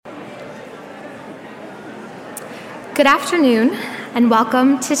Good afternoon, and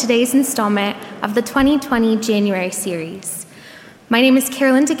welcome to today's installment of the 2020 January series. My name is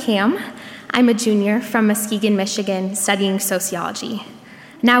Carolyn DeCam. I'm a junior from Muskegon, Michigan, studying sociology.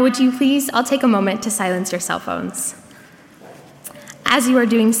 Now, would you please, I'll take a moment to silence your cell phones. As you are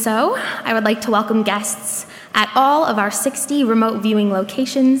doing so, I would like to welcome guests at all of our 60 remote viewing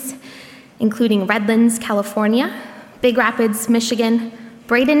locations, including Redlands, California, Big Rapids, Michigan,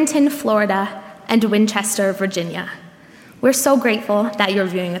 Bradenton, Florida, and Winchester, Virginia. We're so grateful that you're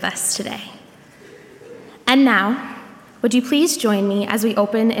viewing with us today. And now, would you please join me as we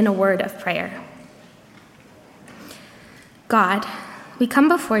open in a word of prayer? God, we come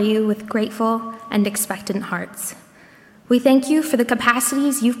before you with grateful and expectant hearts. We thank you for the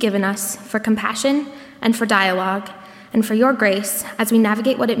capacities you've given us for compassion and for dialogue, and for your grace as we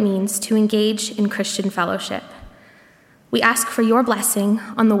navigate what it means to engage in Christian fellowship. We ask for your blessing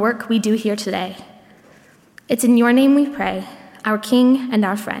on the work we do here today. It's in your name we pray, our King and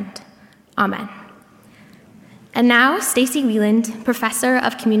our friend. Amen. And now, Stacy Wieland, Professor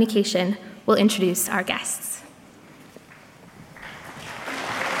of Communication, will introduce our guests.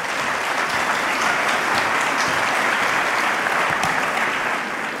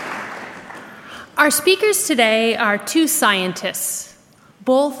 Our speakers today are two scientists,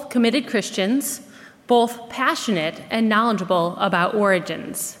 both committed Christians, both passionate and knowledgeable about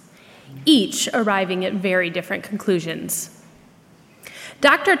origins, each arriving at very different conclusions.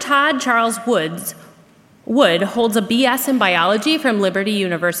 Dr. Todd Charles Wood holds a BS in biology from Liberty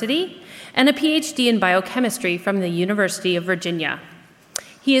University and a PhD in biochemistry from the University of Virginia.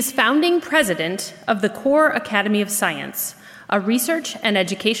 He is founding president of the Core Academy of Science, a research and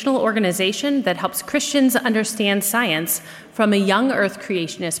educational organization that helps Christians understand science from a young Earth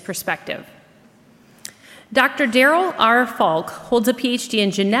creationist perspective. Dr. Darrel R. Falk holds a PhD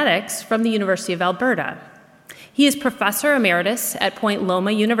in genetics from the University of Alberta. He is professor emeritus at Point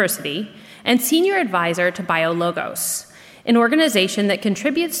Loma University and senior advisor to BioLogos, an organization that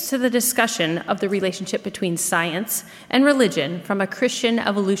contributes to the discussion of the relationship between science and religion from a Christian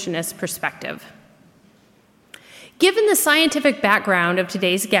evolutionist perspective. Given the scientific background of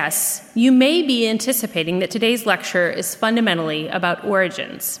today's guests, you may be anticipating that today's lecture is fundamentally about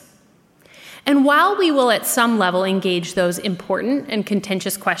origins. And while we will at some level engage those important and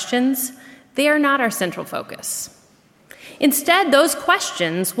contentious questions, they are not our central focus. Instead, those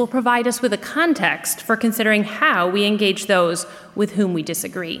questions will provide us with a context for considering how we engage those with whom we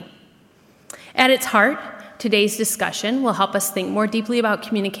disagree. At its heart, today's discussion will help us think more deeply about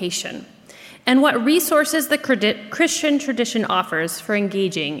communication and what resources the Christian tradition offers for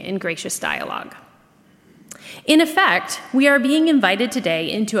engaging in gracious dialogue. In effect, we are being invited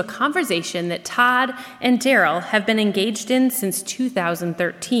today into a conversation that Todd and Darrel have been engaged in since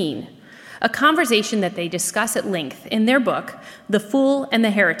 2013, a conversation that they discuss at length in their book, The Fool and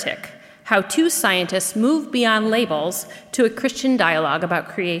the Heretic: How Two Scientists Move Beyond Labels to a Christian Dialogue About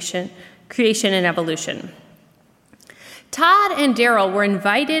Creation and Evolution. Todd and Darrel were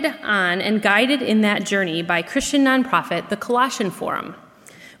invited on and guided in that journey by Christian nonprofit, the Colossian Forum,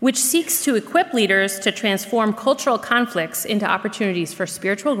 which seeks to equip leaders to transform cultural conflicts into opportunities for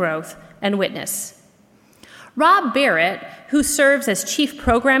spiritual growth and witness. Rob Barrett, who serves as Chief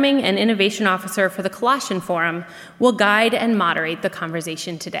Programming and Innovation Officer for the Colossian Forum, will guide and moderate the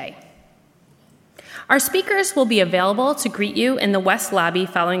conversation today. Our speakers will be available to greet you in the West Lobby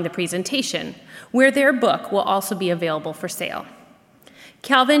following the presentation, where their book will also be available for sale.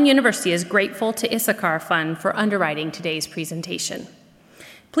 Calvin University is grateful to Issachar Fund for underwriting today's presentation.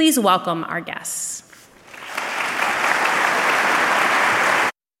 Please welcome our guests.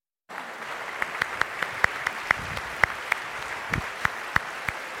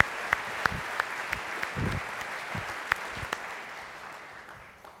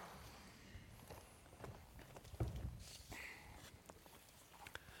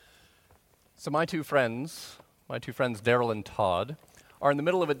 So my two friends, Darrel and Todd, are in the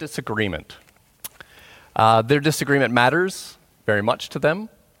middle of a disagreement. Their disagreement matters very much to them,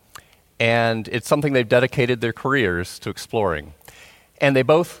 and it's something they've dedicated their careers to exploring. And they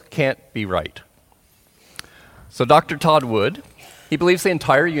both can't be right. So Dr. Todd Wood, he believes the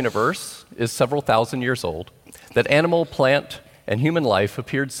entire universe is several thousand years old, that animal, plant, and human life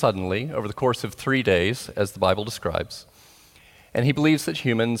appeared suddenly over the course of 3 days, as the Bible describes. And he believes that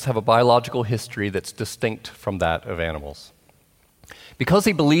humans have a biological history that's distinct from that of animals. Because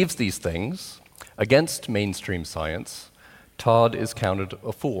he believes these things, against mainstream science, Todd is counted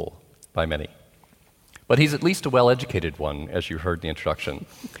a fool by many. But he's at least a well-educated one, as you heard in the introduction.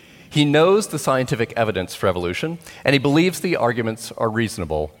 He knows the scientific evidence for evolution, and he believes the arguments are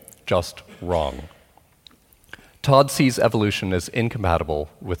reasonable, just wrong. Todd sees evolution as incompatible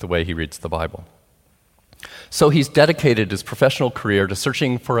with the way he reads the Bible. So he's dedicated his professional career to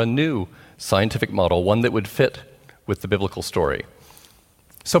searching for a new scientific model, one that would fit with the biblical story.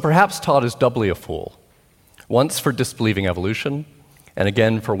 So perhaps Todd is doubly a fool, once for disbelieving evolution, and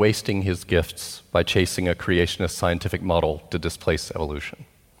again for wasting his gifts by chasing a creationist scientific model to displace evolution.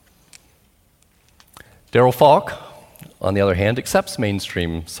 Darrel Falk, on the other hand, accepts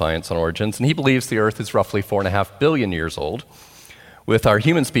mainstream science on origins, and he believes the Earth is roughly 4.5 billion years old, with our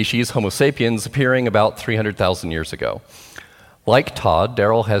human species, Homo sapiens, appearing about 300,000 years ago. Like Todd,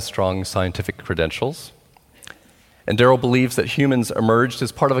 Darrel has strong scientific credentials, and Darrel believes that humans emerged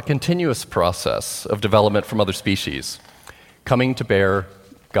as part of a continuous process of development from other species, coming to bear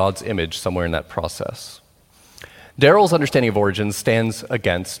God's image somewhere in that process. Darrel's understanding of origins stands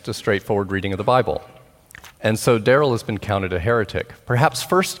against a straightforward reading of the Bible. And so Darrel has been counted a heretic, perhaps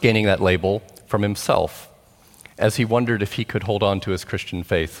first gaining that label from himself, as he wondered if he could hold on to his Christian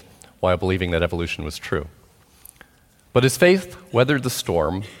faith while believing that evolution was true. But his faith weathered the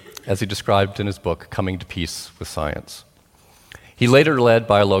storm, as he described in his book, Coming to Peace with Science. He later led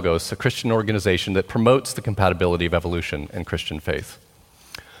Biologos, a Christian organization that promotes the compatibility of evolution and Christian faith.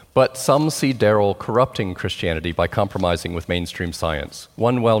 But some see Darrel corrupting Christianity by compromising with mainstream science.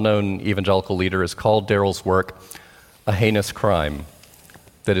 One well-known evangelical leader has called Darrel's work a heinous crime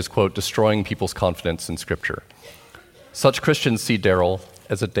that is, quote, destroying people's confidence in Scripture. Such Christians see Darrel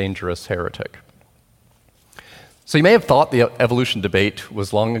as a dangerous heretic. So you may have thought the evolution debate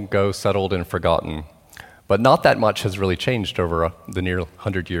was long ago settled and forgotten, but not that much has really changed over the near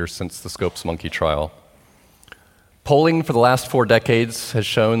 100 years since the Scopes monkey trial. Polling for the last 4 decades has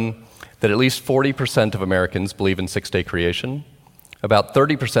shown that at least 40% of Americans believe in six-day creation. About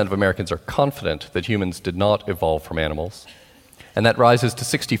 30% of Americans are confident that humans did not evolve from animals, and that rises to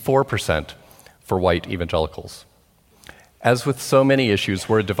 64% for white evangelicals. As with so many issues,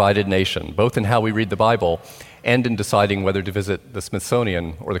 we're a divided nation, both in how we read the Bible and in deciding whether to visit the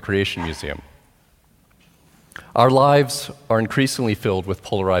Smithsonian or the Creation Museum. Our lives are increasingly filled with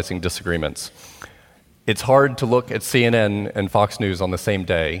polarizing disagreements. It's hard to look at CNN and Fox News on the same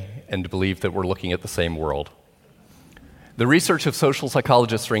day and to believe that we're looking at the same world. The research of social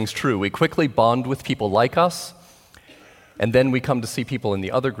psychologists rings true. We quickly bond with people like us, and then we come to see people in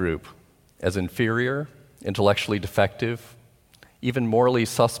the other group as inferior, intellectually defective, even morally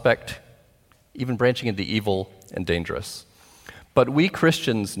suspect, even branching into evil and dangerous. But we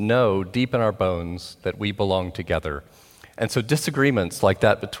Christians know deep in our bones that we belong together. And so disagreements like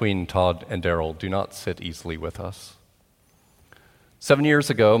that between Todd and Darrel do not sit easily with us. 7 years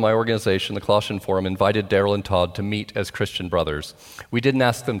ago, my organization, the Colossian Forum, invited Darrel and Todd to meet as Christian brothers. We didn't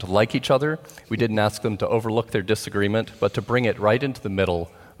ask them to like each other. We didn't ask them to overlook their disagreement, but to bring it right into the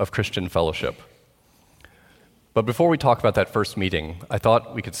middle of Christian fellowship. But before we talk about that first meeting, I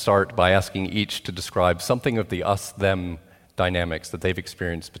thought we could start by asking each to describe something of the us-them dynamics that they've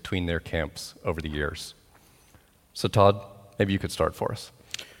experienced between their camps over the years. So Todd, maybe you could start for us.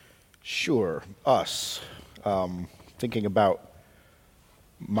 Sure. Us. Thinking about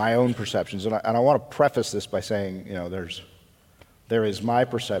my own perceptions, and I want to preface this by saying, there is my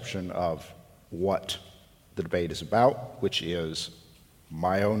perception of what the debate is about, which is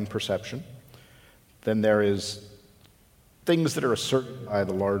my own perception. Then there is things that are asserted by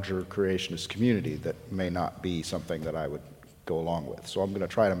the larger creationist community that may not be something that I would go along with. So I'm going to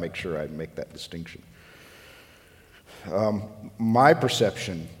try to make sure I make that distinction. My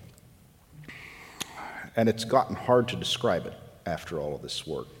perception, and it's gotten hard to describe it after all of this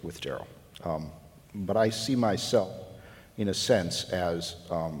work with Darrel, but I see myself, in a sense, as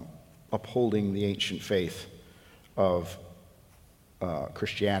upholding the ancient faith of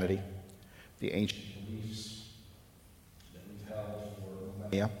Christianity, the ancient beliefs that we've held for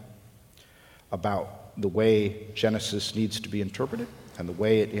millennia about the way Genesis needs to be interpreted and the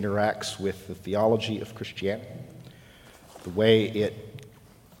way it interacts with the theology of Christianity, the way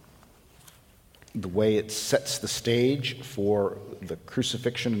it sets the stage for the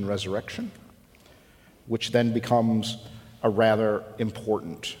crucifixion and resurrection, which then becomes a rather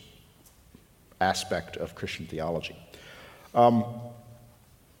important aspect of Christian theology.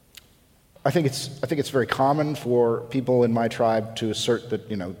 I think it's very common for people in my tribe to assert that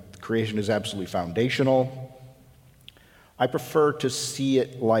creation is absolutely foundational. I prefer to see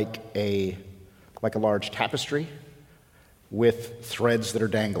it like a large tapestry with threads that are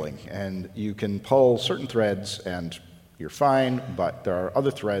dangling, and you can pull certain threads and you're fine, but there are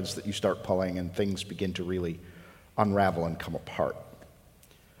other threads that you start pulling and things begin to really unravel and come apart.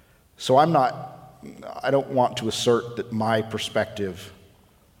 So I don't want to assert that my perspective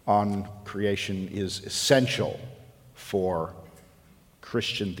on creation is essential for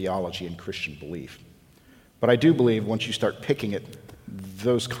Christian theology and Christian belief. But I do believe once you start picking at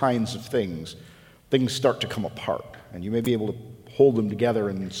those kinds of things start to come apart, and you may be able to hold them together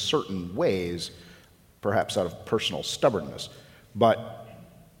in certain ways, perhaps out of personal stubbornness, but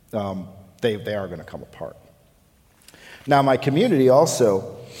they are going to come apart. Now, my community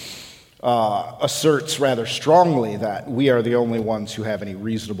also asserts rather strongly that we are the only ones who have any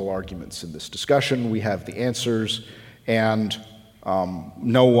reasonable arguments in this discussion. We have the answers, and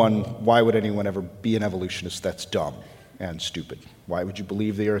why would anyone ever be an evolutionist? That's dumb and stupid. Why would you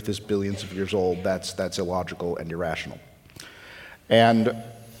believe the earth is billions of years old? That's illogical and irrational. And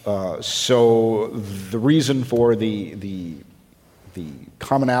so the reason for the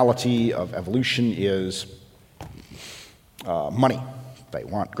commonality of evolution is money. They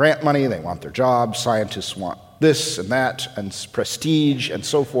want grant money, they want their jobs, scientists want this and that, and prestige and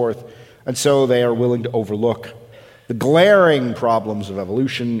so forth, and so they are willing to overlook the glaring problems of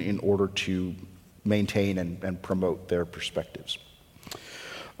evolution in order to maintain and promote their perspectives.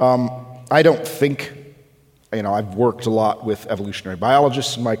 I don't think, I've worked a lot with evolutionary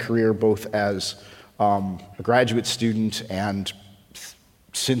biologists in my career, both as a graduate student and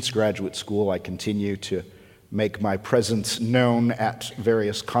since graduate school. I continue to make my presence known at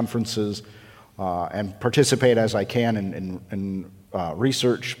various conferences and participate as I can in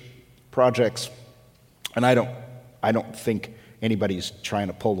research projects. And I don't think anybody's trying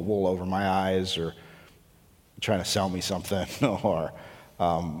to pull the wool over my eyes or trying to sell me something or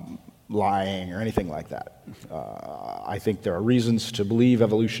lying or anything like that. I think there are reasons to believe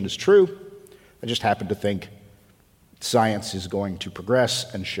evolution is true. I just happen to think science is going to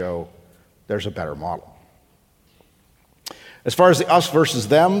progress and show there's a better model. As far as the us versus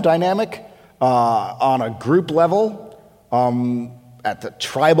them dynamic, on a group level, at the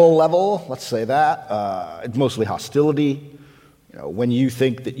tribal level, let's say that, it's mostly hostility. When you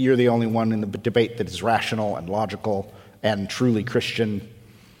think that you're the only one in the debate that is rational and logical and truly Christian,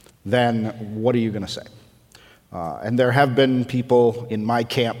 then what are you going to say? And there have been people in my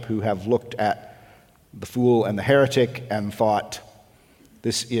camp who have looked at the fool and the heretic and thought,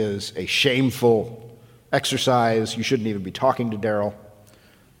 this is a shameful exercise. You shouldn't even be talking to Darrel.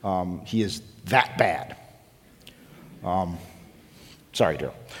 He is that bad. Sorry,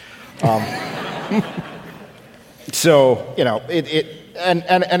 Darrel. So,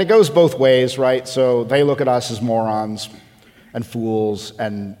 it goes both ways, right? So they look at us as morons and fools,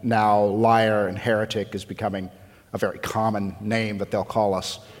 and now liar and heretic is becoming a very common name that they'll call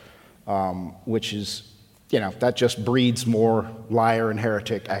us, which is, that just breeds more liar and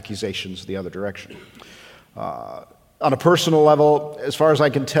heretic accusations the other direction. On a personal level, as far as I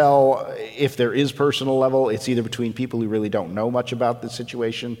can tell, if there is personal level, it's either between people who really don't know much about the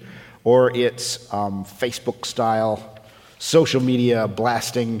situation, or it's Facebook-style social media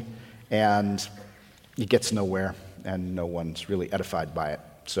blasting, and it gets nowhere, and no one's really edified by it.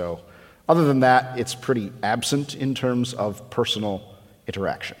 So other than that, it's pretty absent in terms of personal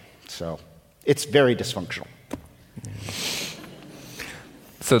interaction. So it's very dysfunctional.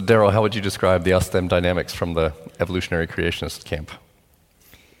 So, Darrel, how would you describe the us-them dynamics from the evolutionary creationist camp?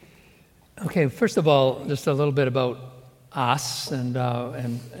 Okay, first of all, just a little bit about us,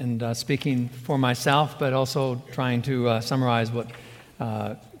 and speaking for myself, but also trying to summarize what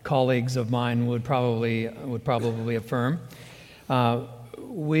colleagues of mine would probably affirm.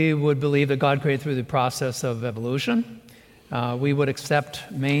 We would believe that God created through the process of evolution. We would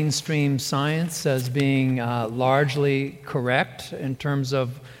accept mainstream science as being largely correct in terms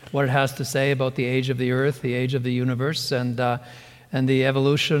of what it has to say about the age of the earth, the age of the universe, and the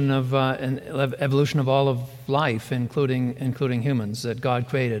evolution of all of life, including humans, that God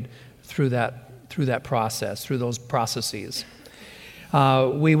created through that process, through those processes.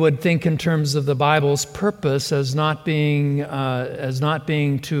 We would think in terms of the Bible's purpose as not being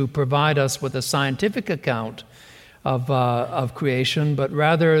to provide us with a scientific account of creation, but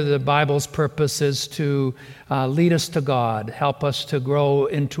rather the Bible's purpose is to lead us to God, help us to grow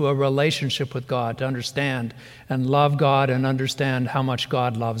into a relationship with God, to understand and love God and understand how much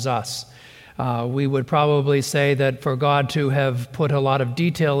God loves us. We would probably say that for God to have put a lot of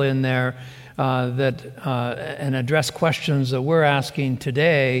detail in there and address questions that we're asking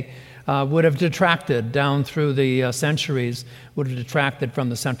today would have detracted down through the centuries, would have detracted from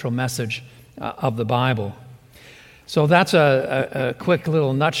the central message of the Bible. So that's a quick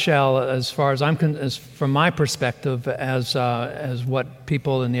little nutshell as far as from my perspective as what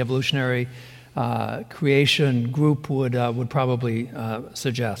people in the evolutionary creation group would probably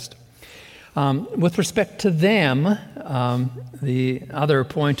suggest. With respect to them, the other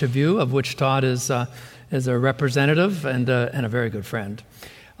point of view of which Todd is a representative and a very good friend.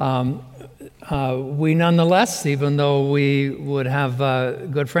 We nonetheless, even though we would have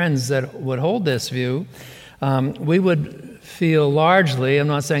good friends that would hold this view, we would feel largely, I'm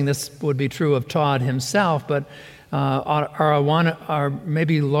not saying this would be true of Todd himself, but are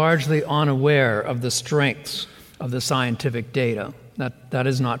maybe largely unaware of the strengths of the scientific data. That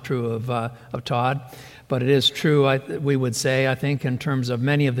is not true of Todd, but it is true, we would say, I think, in terms of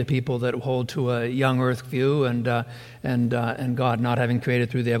many of the people that hold to a young Earth view and God not having created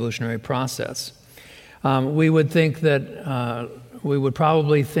through the evolutionary process. We would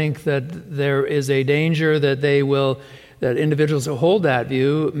probably think that there is a danger that individuals who hold that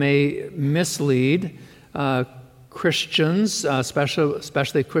view may mislead Christians,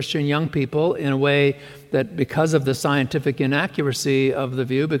 especially Christian young people, in a way that because of the scientific inaccuracy of the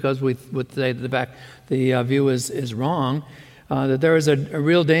view, because we would say that the view is wrong, that there is a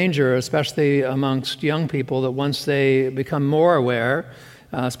real danger, especially amongst young people, that once they become more aware,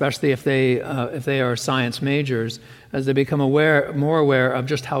 especially if they are science majors, as they become more aware of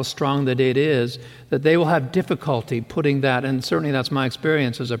just how strong the data is, that they will have difficulty putting that, and certainly that's my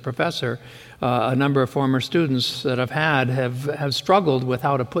experience as a professor. A number of former students that I've had have struggled with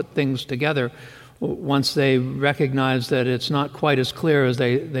how to put things together once they recognize that it's not quite as clear as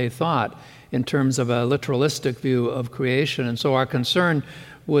they thought in terms of a literalistic view of creation. And so our concern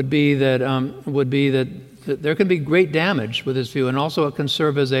would be that there can be great damage with this view, and also it can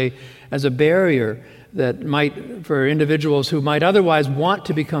serve as a barrier that might, for individuals who might otherwise want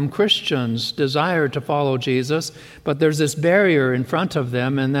to become Christians, desire to follow Jesus, but there's this barrier in front of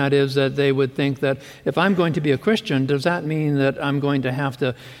them, and that is that they would think that if I'm going to be a Christian, does that mean that I'm going to have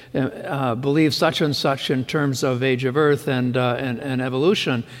to believe such and such in terms of age of Earth and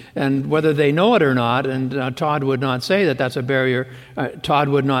evolution? And whether they know it or not, and Todd would not say that that's a barrier, Todd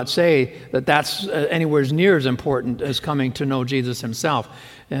would not say that that's anywhere near as important as coming to know Jesus himself.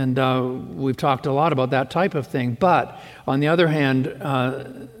 And we've talked a lot about that type of thing. But on the other hand,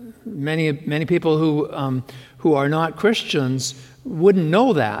 many people who are not Christians wouldn't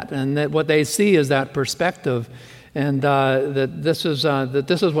know that, and that what they see is that perspective, and that this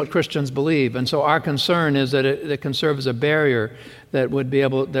is what Christians believe. And so our concern is that it can serve as a barrier that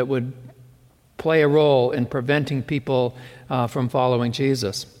would play a role in preventing people from following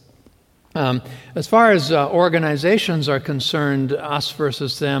Jesus. As far as organizations are concerned, us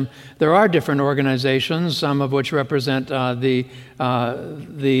versus them, there are different organizations, some of which represent the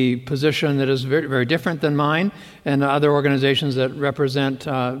position that is very, very different than mine, and other organizations that represent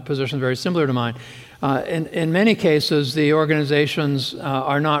positions very similar to mine. In many cases, the organizations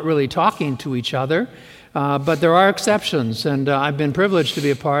are not really talking to each other. But there are exceptions, and I've been privileged to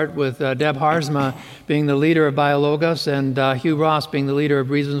be a part with Deb Harzma being the leader of BioLogos and Hugh Ross being the leader of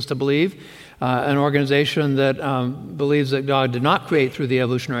Reasons to Believe, an organization that believes that God did not create through the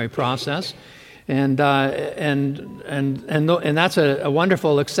evolutionary process, and that's a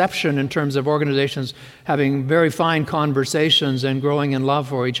wonderful exception in terms of organizations having very fine conversations and growing in love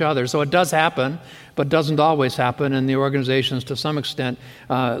for each other. So it does happen, but doesn't always happen, and the organizations, to some extent,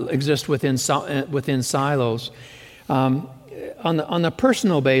 exist within silos. On the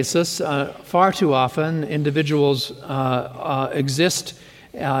personal basis, far too often individuals exist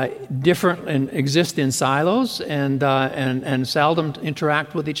different and exist in silos and seldom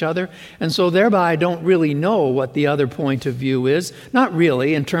interact with each other, and so thereby don't really know what the other point of view is. Not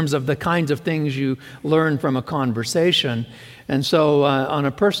really, in terms of the kinds of things you learn from a conversation. And so on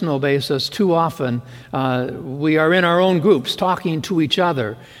a personal basis, too often we are in our own groups talking to each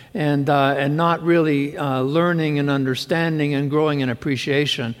other and not really learning and understanding and growing in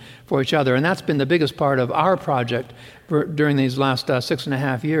appreciation for each other. And that's been the biggest part of our project during these last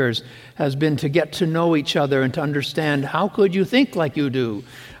 6.5 years, has been to get to know each other and to understand, how could you think like you do?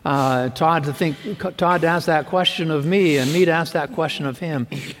 Todd to ask that question of me, and me to ask that question of him,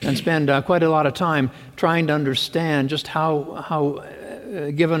 and spend quite a lot of time trying to understand just how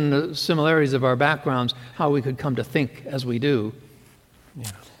given the similarities of our backgrounds, how we could come to think as we do.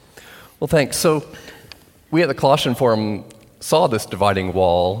 Yeah. Well, thanks. So we at the Colossian Forum saw this dividing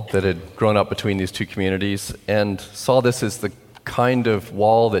wall that had grown up between these two communities, and saw this as the kind of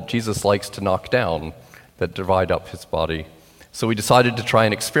wall that Jesus likes to knock down, that divide up his body. So we decided to try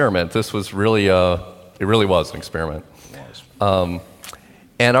an experiment. This was really it really was an experiment. And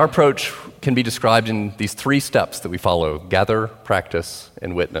our approach can be described in these 3 steps that we follow: gather, practice,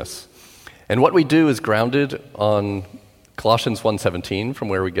 and witness. And what we do is grounded on Colossians 1:17, from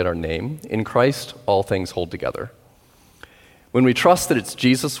where we get our name. In Christ, all things hold together. When we trust that it's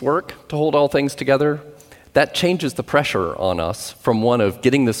Jesus' work to hold all things together, that changes the pressure on us from one of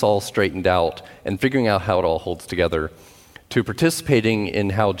getting this all straightened out and figuring out how it all holds together to participating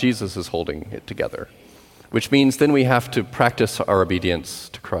in how Jesus is holding it together, which means then we have to practice our obedience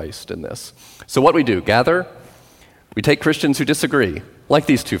to Christ in this. So what we do, gather, we take Christians who disagree, like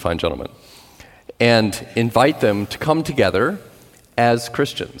these two fine gentlemen, and invite them to come together as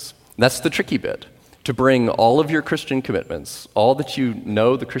Christians. And that's the tricky bit, to bring all of your Christian commitments, all that you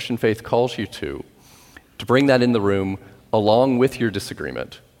know the Christian faith calls you to bring that in the room along with your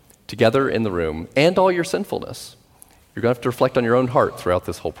disagreement, together in the room, and all your sinfulness. You're going to have to reflect on your own heart throughout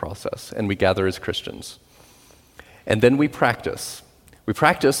this whole process, and we gather as Christians. And then we practice. We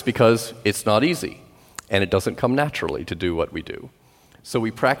practice because it's not easy, and it doesn't come naturally to do what we do. So we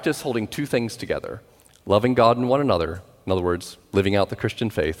practice holding two things together, loving God and one another, in other words, living out the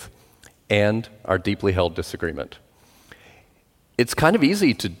Christian faith, and our deeply held disagreement. It's kind of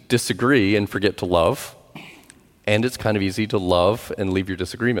easy to disagree and forget to love, and it's kind of easy to love and leave your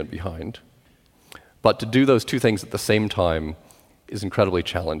disagreement behind. But to do those two things at the same time is incredibly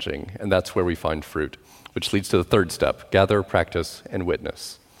challenging, and that's where we find fruit, which leads to the third step, gather, practice, and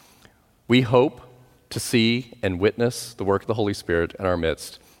witness. We hope to see and witness the work of the Holy Spirit in our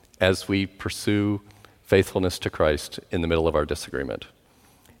midst as we pursue faithfulness to Christ in the middle of our disagreement.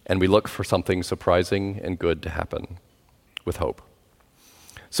 And we look for something surprising and good to happen with hope.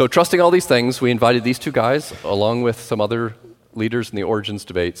 So trusting all these things, we invited these two guys, along with some other leaders in the Origins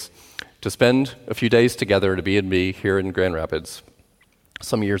debates, to spend a few days together at a B&B here in Grand Rapids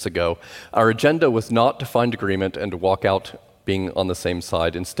some years ago. Our agenda was not to find agreement and to walk out being on the same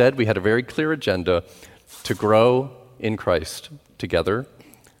side. Instead, we had a very clear agenda to grow in Christ together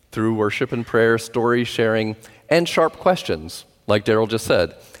through worship and prayer, story sharing, and sharp questions, like Darrel just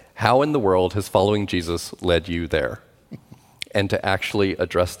said. How in the world has following Jesus led you there? And to actually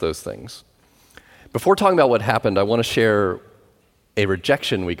address those things. Before talking about what happened, I want to share a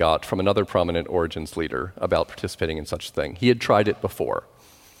rejection we got from another prominent Origins leader about participating in such a thing. He had tried it before.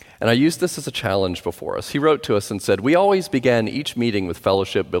 And I used this as a challenge before us. He wrote to us and said, "We always began each meeting with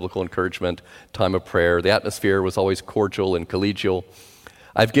fellowship, biblical encouragement, time of prayer. The atmosphere was always cordial and collegial.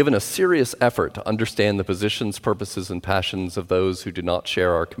 I've given a serious effort to understand the positions, purposes, and passions of those who do not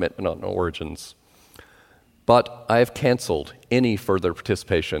share our commitment on Origins. But I have canceled any further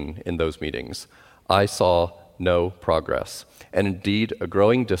participation in those meetings. I saw no progress, and indeed a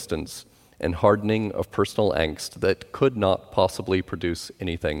growing distance and hardening of personal angst that could not possibly produce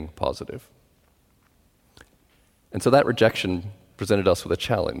anything positive." And so that rejection presented us with a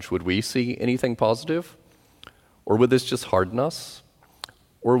challenge. Would we see anything positive? Or would this just harden us?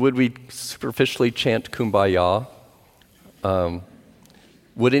 Or would we superficially chant kumbaya?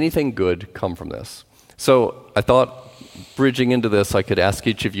 Would anything good come from this? So I thought, bridging into this, I could ask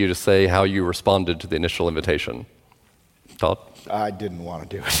each of you to say how you responded to the initial invitation. Todd? I didn't want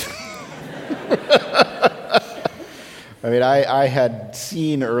to do it. I mean, I had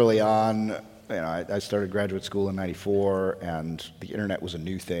seen early on, I started graduate school in '94, and the internet was a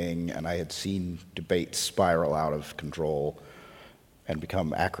new thing, and I had seen debates spiral out of control and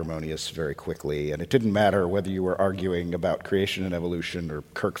become acrimonious very quickly. And it didn't matter whether you were arguing about creation and evolution or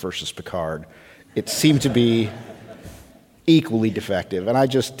Kirk versus Picard. It seemed to be equally defective. And I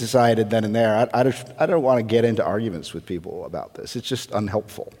just decided then and there, I don't want to get into arguments with people about this. It's just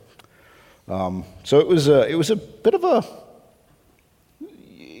unhelpful. So it was a bit of a,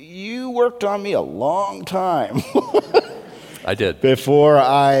 you worked on me a long time. I did. Before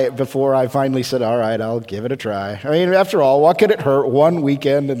I finally said, all right, I'll give it a try. I mean, after all, what could it hurt? One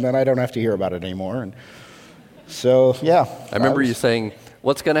weekend, and then I don't have to hear about it anymore. And so, yeah. I remember you saying,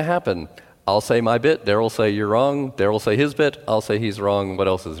 what's going to happen? I'll say my bit, Darrel say you're wrong, Darrel say his bit, I'll say he's wrong. What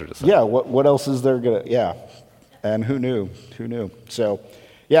else is there to say? Yeah, what else is there going to, yeah. And who knew? So,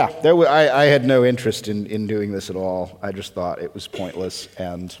 yeah, I had no interest in doing this at all. I just thought it was pointless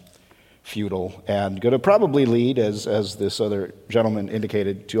and futile and going to probably lead, as this other gentleman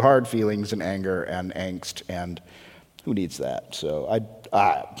indicated, to hard feelings and anger and angst, and who needs that? So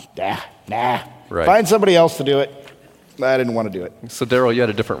nah. Right. Find somebody else to do it. I didn't want to do it. So Darrel, you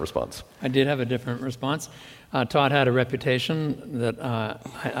had a different response. I did have a different response. Todd had a reputation that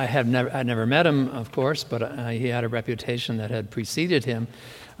I'd never met him, of course, but he had a reputation that had preceded him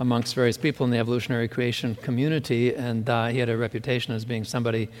amongst various people in the evolutionary creation community, and he had a reputation as being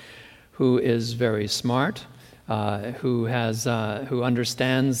somebody who is very smart, who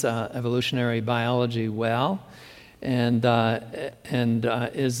understands evolutionary biology well, is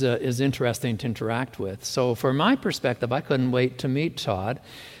interesting to interact with. So from my perspective, I couldn't wait to meet Todd.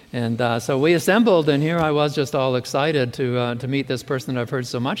 And so we assembled, and here I was just all excited to meet this person I've heard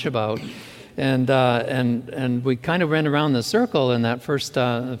so much about. And we kind of ran around the circle in that first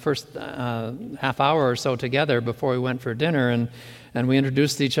half hour or so together before we went for dinner, and we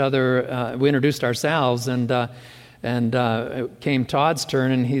introduced each other. We introduced ourselves, and it came Todd's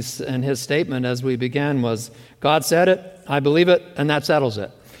turn, and his statement as we began was, "God said it, I believe it, and that settles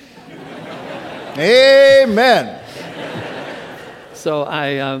it." Amen. So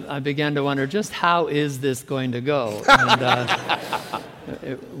I began to wonder, just how is this going to go?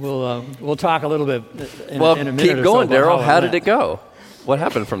 And we'll talk a little bit in a minute. Keep going, Darrel. How did it go? What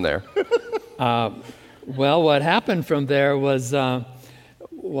happened from there? Well, what happened from there was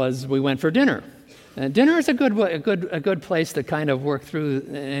we went for dinner. And dinner is a good place to kind of work through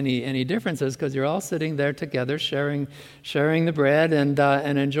any differences, because you're all sitting there together, sharing the bread and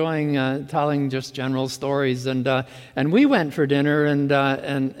enjoying telling just general stories. And we went for dinner,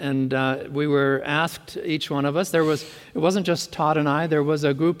 and we were asked, each one of us. It wasn't just Todd and I. There was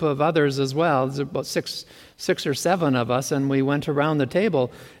a group of others as well. There's about six or seven of us, and we went around the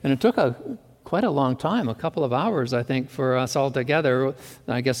table, and it took quite a long time, a couple of hours, I think, for us all together.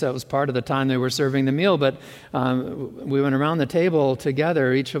 I guess that was part of the time they were serving the meal, but we went around the table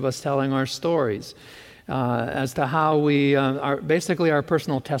together, each of us telling our stories as to how we basically our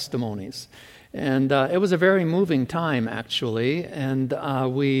personal testimonies. And it was a very moving time, actually, and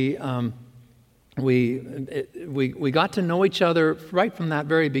we got to know each other right from that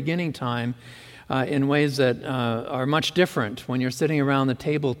very beginning time in ways that are much different when you're sitting around the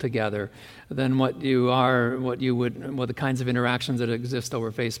table together than what the kinds of interactions that exist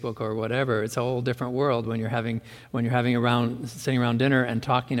over Facebook or whatever. It's a whole different world when you're sitting around dinner and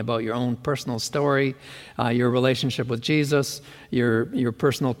talking about your own personal story, your relationship with Jesus, your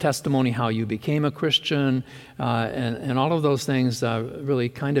personal testimony, how you became a Christian, and all of those things really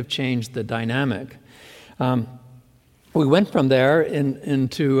kind of changed the dynamic. We went from there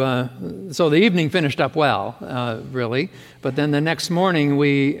so the evening finished up well, really. But then the next morning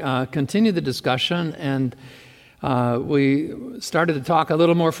we continued the discussion, and we started to talk a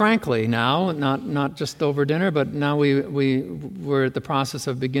little more frankly now, not just over dinner, but now we were at the process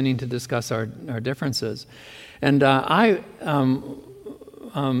of beginning to discuss our differences. And I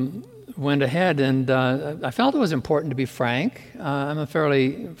went ahead, and I felt it was important to be frank. I'm a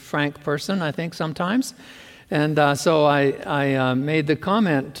fairly frank person, I think, sometimes. And so I made the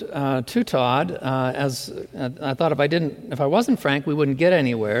comment to Todd, as I thought if I wasn't frank, we wouldn't get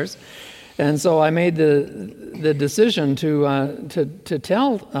anywheres. And so I made the decision to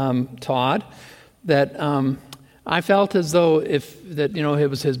tell Todd that I felt as though it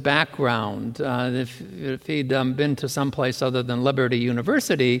was his background. If he'd been to some place other than Liberty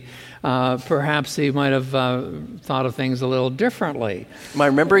University, perhaps he might have thought of things a little differently. Am I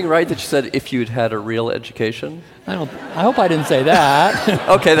remembering right that you said if you'd had a real education? I hope I didn't say that.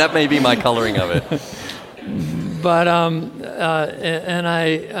 Okay, that may be my coloring of it. But and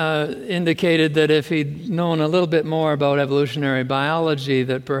I indicated that if he'd known a little bit more about evolutionary biology,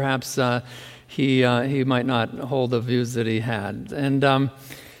 that perhaps he might not hold the views that he had. And Can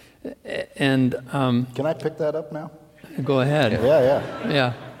I pick that up now? Go ahead.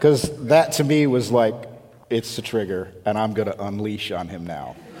 Yeah. Because that to me was like, it's the trigger, and I'm going to unleash on him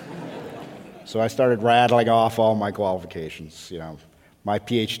now. So I started rattling off all my qualifications. My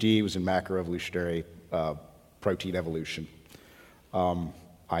PhD was in macroevolutionary protein evolution.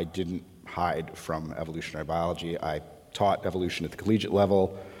 I didn't hide from evolutionary biology. I taught evolution at the collegiate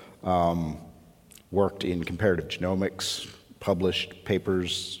level. Worked in comparative genomics, published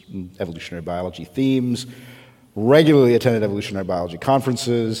papers in evolutionary biology themes, regularly attended evolutionary biology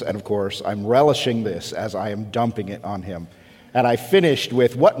conferences, and of course, I'm relishing this as I am dumping it on him. And I finished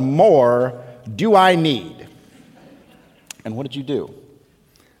with, what more do I need? And what did you do?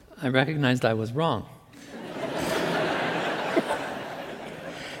 I recognized I was wrong.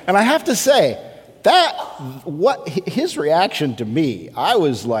 And I have to say, his reaction to me, I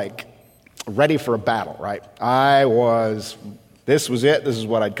was like, ready for a battle, right? This was it, this is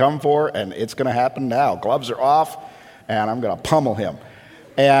what I'd come for, and it's going to happen now. Gloves are off, and I'm going to pummel him.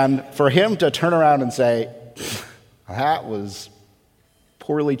 And for him to turn around and say, that was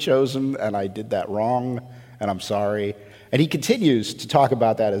poorly chosen, and I did that wrong, and I'm sorry. And he continues to talk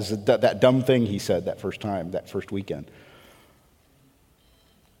about that as that dumb thing he said that first weekend.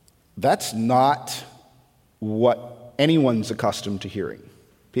 That's not what anyone's accustomed to hearing.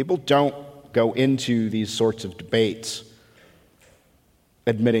 People don't go into these sorts of debates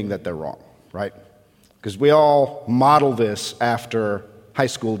admitting that they're wrong, right? Because we all model this after high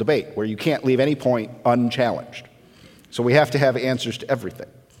school debate, where you can't leave any point unchallenged. So we have to have answers to everything.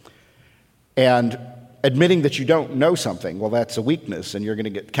 And admitting that you don't know something, well, that's a weakness, and you're going to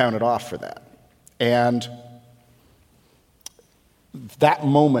get counted off for that. And that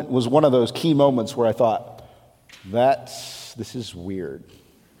moment was one of those key moments where I thought, this is weird.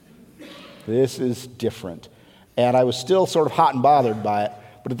 This is different. And I was still sort of hot and bothered by it,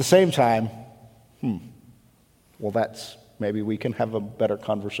 but at the same time, well, maybe we can have a better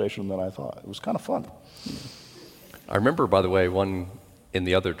conversation than I thought. It was kind of fun. I remember, by the way, one in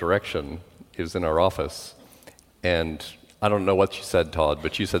the other direction. It was in our office, and I don't know what you said, Todd,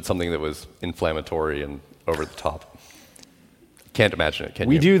 but you said something that was inflammatory and over the top. Can't imagine it,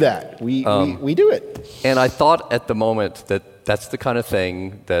 can you? We do that. We do it. And I thought at the moment that that's the kind of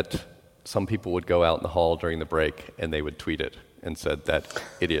thing that some people would go out in the hall during the break and they would tweet it and said, that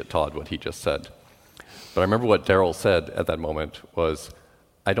idiot Todd, what he just said. But I remember what Darrel said at that moment was,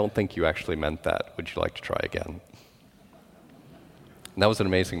 I don't think you actually meant that. Would you like to try again? And that was an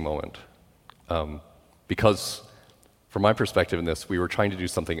amazing moment. Because from my perspective in this, we were trying to do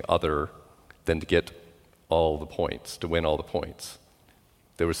something other than to get all the points, to win all the points.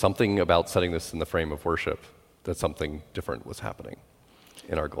 There was something about setting this in the frame of worship that something different was happening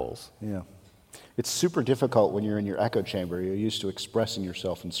in our goals. Yeah. It's super difficult when you're in your echo chamber. You're used to expressing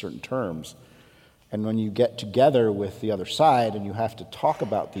yourself in certain terms. And when you get together with the other side and you have to talk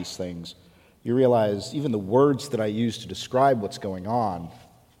about these things, you realize even the words that I use to describe what's going on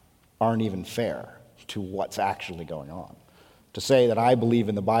aren't even fair to what's actually going on. To say that I believe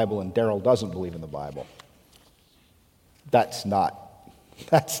in the Bible and Darrel doesn't believe in the Bible, that's not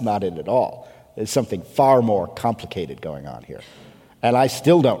it at all. There's something far more complicated going on here. And I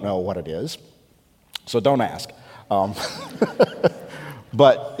still don't know what it is, so don't ask.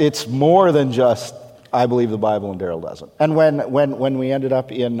 But it's more than just, I believe the Bible and Darrel doesn't. And when we ended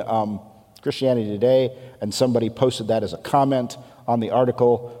up in Christianity Today and somebody posted that as a comment on the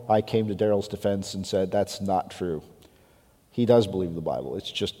article, I came to Darrel's defense and said, that's not true. He does believe the Bible.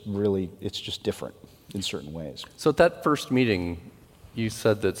 It's just different in certain ways. So at that first meeting, you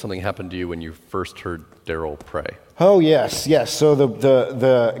said that something happened to you when you first heard Darrel pray. Oh, yes. So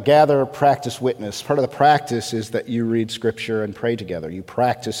the gather, practice, witness. Part of the practice is that you read Scripture and pray together. You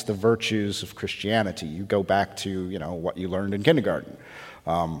practice the virtues of Christianity. You go back to, what you learned in kindergarten.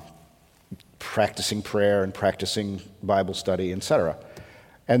 Practicing prayer and practicing Bible study, etc.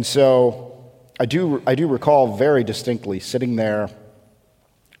 And so I do recall very distinctly sitting there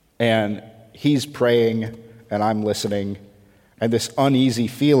and he's praying and I'm listening, and this uneasy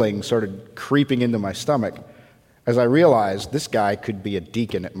feeling started creeping into my stomach as I realized this guy could be a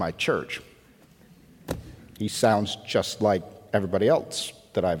deacon at my church. He sounds just like everybody else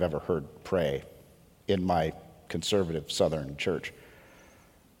that I've ever heard pray in my conservative Southern church.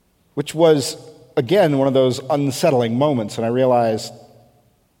 Which was, again, one of those unsettling moments, and I realized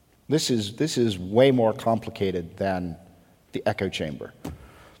this is way more complicated than the echo chamber.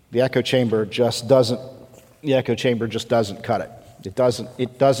 The echo chamber just doesn't cut it. It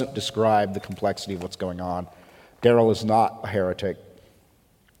doesn't describe the complexity of what's going on. Darrel is not a heretic,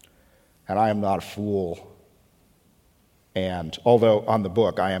 and I am not a fool. And although on the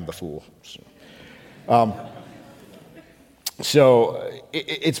book I am the fool. So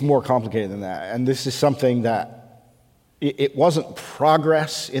it's more complicated than that. And this is something that it wasn't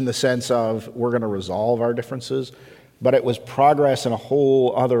progress in the sense of we're going to resolve our differences, but it was progress in a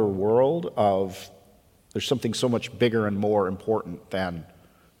whole other world of there's something so much bigger and more important than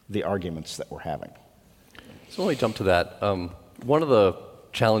the arguments that we're having. So let me jump to that. One of the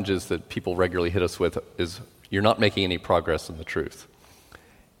challenges that people regularly hit us with is you're not making any progress in the truth.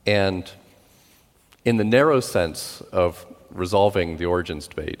 And in the narrow sense of resolving the origins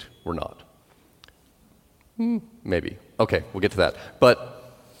debate, we're not. Maybe. Okay, we'll get to that. But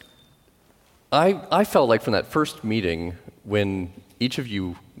I felt like from that first meeting, when each of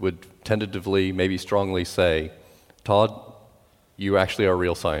you would tentatively, maybe strongly say, Todd, you actually are a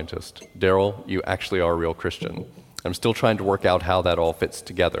real scientist. Darrel, you actually are a real Christian. I'm still trying to work out how that all fits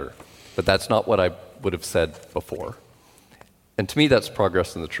together, but that's not what I would have said before. And to me, that's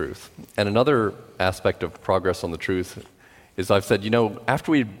progress in the truth. And another aspect of progress on the truth is I've said,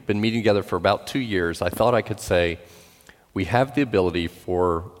 after we'd been meeting together for about 2 years, I thought I could say, we have the ability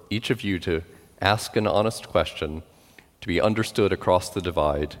for each of you to ask an honest question, to be understood across the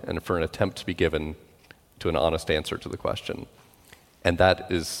divide, and for an attempt to be given to an honest answer to the question. And that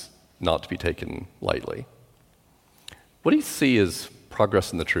is not to be taken lightly. What do you see as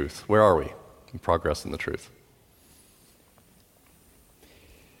progress in the truth? Where are we in progress in the truth?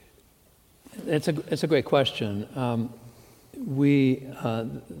 It's a great question.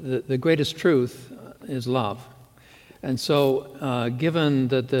 The greatest truth is love. And so, given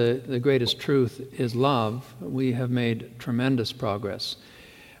that the greatest truth is love, we have made tremendous progress.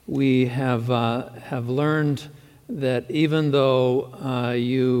 We have learned that even though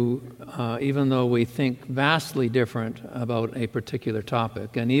we think vastly different about a particular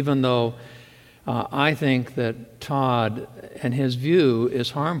topic, and even though I think that Todd and his view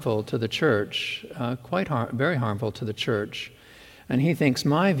is harmful to the church, very harmful to the church, and he thinks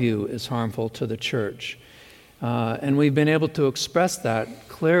my view is harmful to the church. And we've been able to express that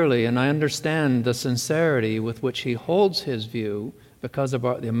clearly, and I understand the sincerity with which he holds his view because of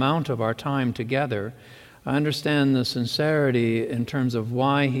the amount of our time together. I understand the sincerity in terms of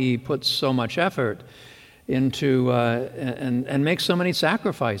why he puts so much effort into and makes so many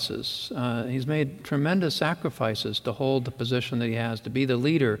sacrifices. He's made tremendous sacrifices to hold the position that he has, to be the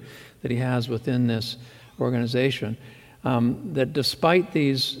leader that he has within this organization. That despite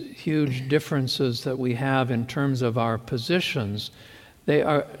these huge differences that we have in terms of our positions, they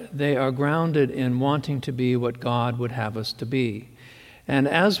are grounded in wanting to be what God would have us to be. And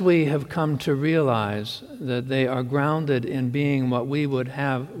as we have come to realize that they are grounded in being what we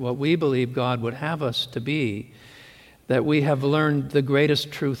believe God would have us to be, that we have learned the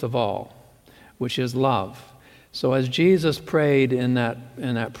greatest truth of all, which is love. So as Jesus prayed in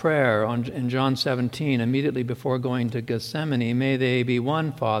that prayer in John 17, immediately before going to Gethsemane, may they be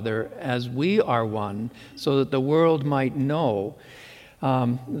one, Father, as we are one, so that the world might know.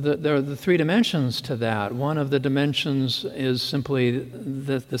 There are the three dimensions to that. One of the dimensions is simply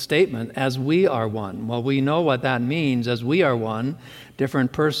the statement, as we are one. Well, we know what that means, as we are one,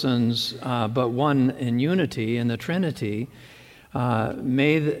 different persons, but one in unity in the Trinity.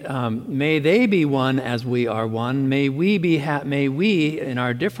 May they be one as we are one. May we in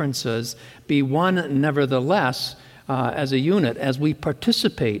our differences be one nevertheless as a unit, as we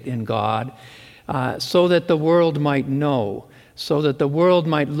participate in God, so that the world might know. So that the world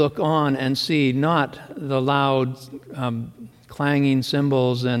might look on and see not the loud clanging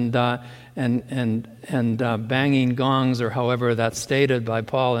cymbals and banging gongs, or however that's stated by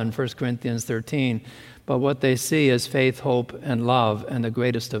Paul in 1 Corinthians 13, but what they see is faith, hope, and love, and the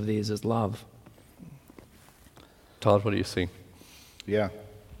greatest of these is love. Todd, what do you see? Yeah.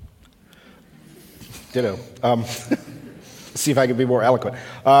 Ditto. See if I can be more eloquent.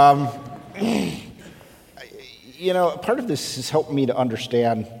 Part of this has helped me to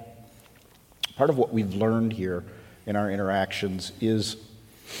understand, part of what we've learned here in our interactions is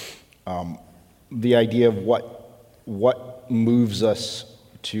the idea of what moves us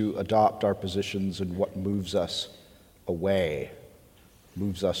to adopt our positions and what moves us away,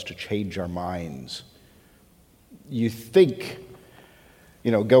 moves us to change our minds. You think,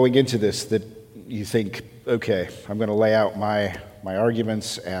 going into this, that you think, okay, I'm going to lay out my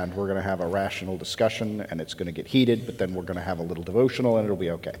arguments, and we're going to have a rational discussion, and it's going to get heated, but then we're going to have a little devotional, and it'll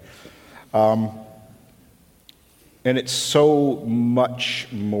be okay. And it's so much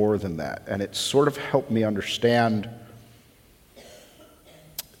more than that, and it's sort of helped me understand.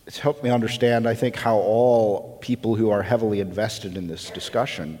 It's helped me understand, I think, how all people who are heavily invested in this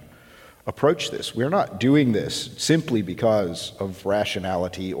discussion approach this. We're not doing this simply because of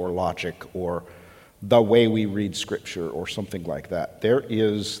rationality or logic or the way we read Scripture or something like that. There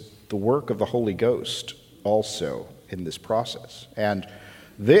is the work of the Holy Ghost also in this process. And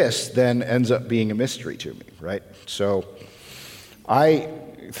this then ends up being a mystery to me, right? So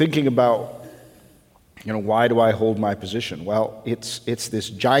thinking about, why do I hold my position? Well, it's this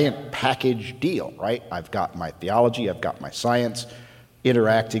giant package deal, right? I've got my theology, I've got my science,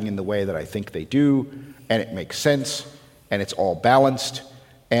 interacting in the way that I think they do, and it makes sense, and it's all balanced.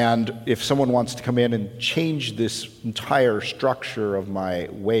 And if someone wants to come in and change this entire structure of my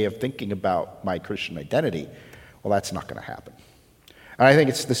way of thinking about my Christian identity, well, that's not going to happen. And I think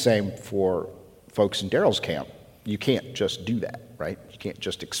it's the same for folks in Darrel's camp. You can't just do that, right? You can't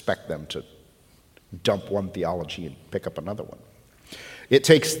just expect them to dump one theology and pick up another one. It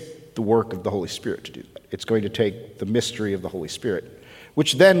takes the work of the Holy Spirit to do that. It's going to take the mystery of the Holy Spirit,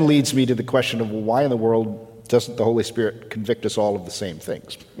 which then leads me to the question of, well, why in the world doesn't the Holy Spirit convict us all of the same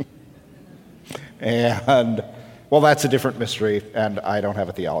things? And, well, that's a different mystery, and I don't have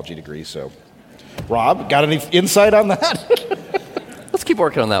a theology degree, so. Rob, got any insight on that? Let's keep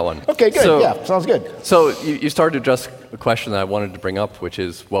working on that one. Okay, good. Yeah, sounds good. So you started to address a question that I wanted to bring up, which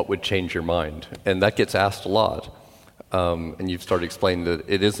is what would change your mind? And that gets asked a lot. And you've started explaining that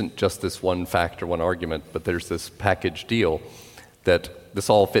it isn't just this one factor, one argument, but there's this package deal that this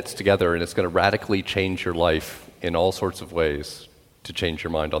all fits together, and it's going to radically change your life in all sorts of ways. to change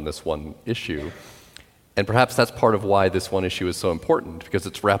your mind on this one issue. And perhaps that's part of why this one issue is so important, because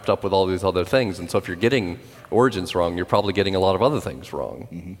it's wrapped up with all these other things. And so if you're getting origins wrong, you're probably getting a lot of other things wrong.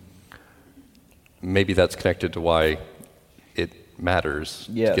 Mm-hmm. Maybe that's connected to why it matters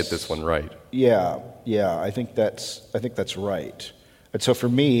to get this one right. Yeah, I think that's right. And so for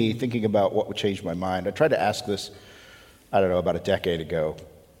me, thinking about what would change my mind, I tried to ask this, I don't know, about a decade ago.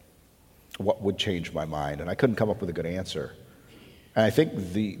 What would change my mind? And I couldn't come up with a good answer. And I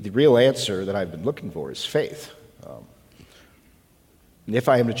think the real answer that I've been looking for is faith. If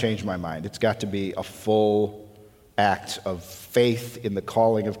I am to change my mind, it's got to be a full act of faith in the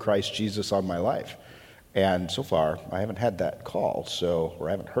calling of Christ Jesus on my life. And so far, I haven't had that call, or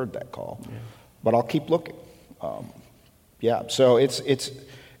I haven't heard that call. Yeah. But I'll keep looking. So it's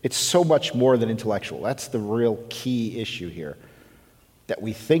so much more than intellectual. That's the real key issue here. That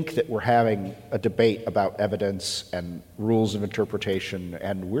we think that we're having a debate about evidence and rules of interpretation,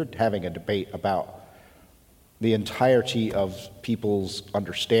 and we're having a debate about the entirety of people's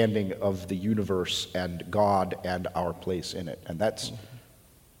understanding of the universe and God and our place in it. And that's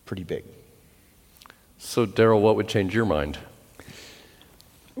pretty big. So, Darrel, what would change your mind?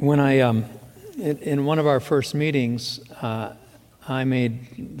 When in one of our first meetings, I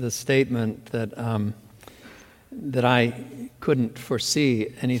made the statement that I couldn't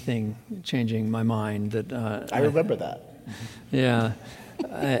foresee anything changing my mind. I remember that. Yeah,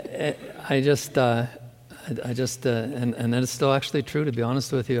 I just, and that is still actually true, to be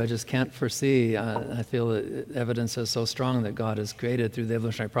honest with you. I just can't foresee. I feel that evidence is so strong that God is created through the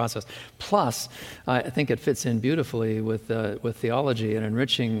evolutionary process. Plus, I think it fits in beautifully with theology and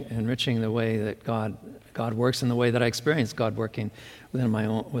enriching the way that God works, and the way that I experience God working within my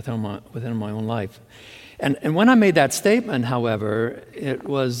own life. And when I made that statement, however, it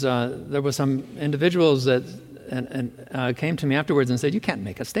was there were some individuals that came to me afterwards and said, "You can't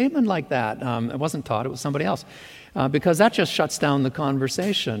make a statement like that." It wasn't Todd; it was somebody else, because that just shuts down the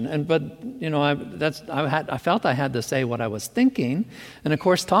conversation. But I felt I had to say what I was thinking, and of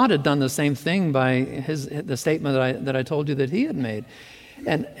course Todd had done the same thing by the statement that I told you that he had made.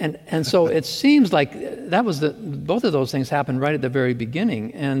 And so it seems like both of those things happened right at the very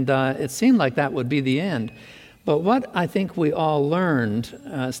beginning, and it seemed like that would be the end. But what I think we all learned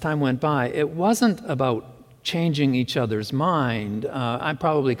as time went by, it wasn't about changing each other's mind. I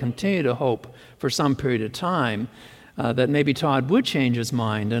probably continue to hope for some period of time that maybe Todd would change his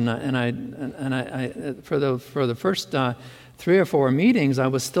mind, and I for the first 3 or 4 meetings, I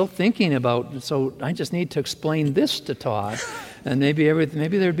was still thinking about, so I just need to explain this to Todd, and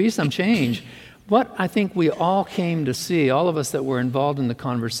maybe there'd be some change. What I think we all came to see, all of us that were involved in the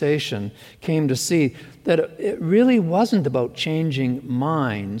conversation, came to see that it really wasn't about changing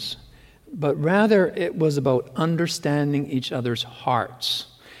minds, but rather it was about understanding each other's hearts.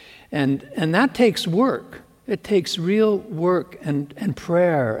 And that takes work. It takes real work and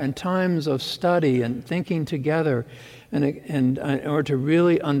prayer and times of study and thinking together and in order to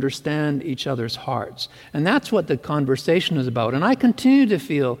really understand each other's hearts. And that's what the conversation is about. And I continue to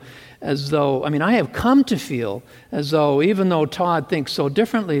feel as though, I have come to feel as though, even though Todd thinks so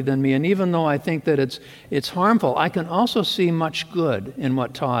differently than me, and even though I think that it's harmful, I can also see much good in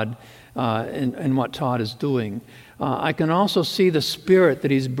what Todd is doing. I can also see the spirit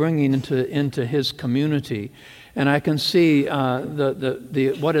that he's bringing into his community, and I can see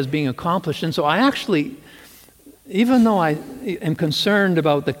what is being accomplished. And so I actually, even though I am concerned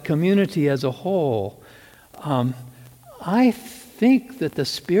about the community as a whole, I think that the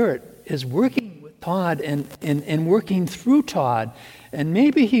Spirit is working with Todd and working through Todd, and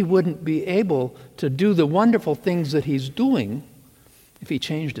maybe he wouldn't be able to do the wonderful things that he's doing if he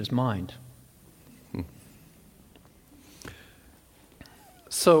changed his mind.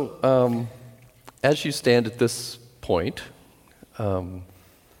 So, as you stand at this point, I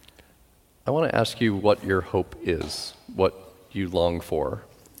want to ask you what your hope is, what you long for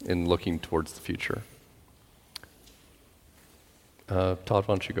in looking towards the future. Todd, why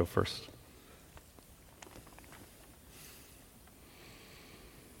don't you go first?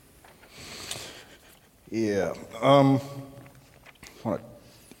 Yeah, I want to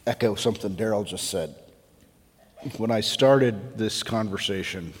echo something Darrel just said. When I started this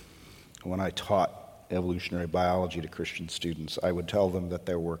conversation, when I taught evolutionary biology to Christian students, I would tell them that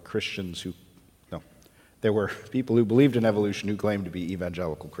there were people who believed in evolution who claimed to be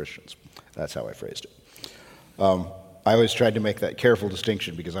evangelical Christians. That's how I phrased it. I always tried to make that careful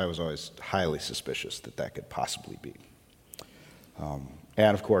distinction because I was always highly suspicious that could possibly be.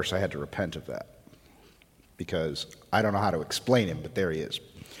 And of course, I had to repent of that because I don't know how to explain him, but there he is.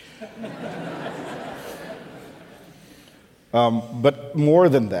 But more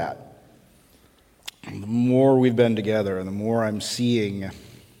than that, the more we've been together and the more I'm seeing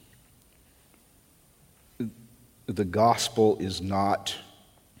the gospel is not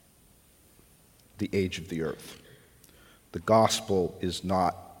the age of the earth. The gospel is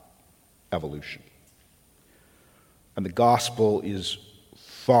not evolution. And the gospel is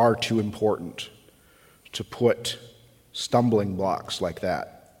far too important to put stumbling blocks like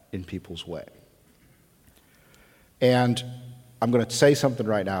that in people's way. And I'm going to say something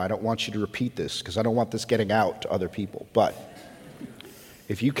right now. I don't want you to repeat this because I don't want this getting out to other people. But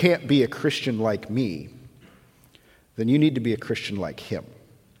if you can't be a Christian like me, then you need to be a Christian like him.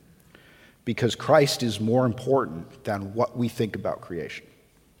 Because Christ is more important than what we think about creation.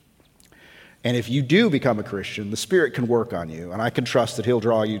 And if you do become a Christian, the Spirit can work on you, and I can trust that He'll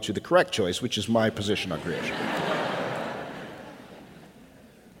draw you to the correct choice, which is my position on creation.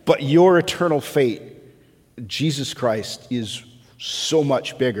 But your eternal fate, Jesus Christ, is so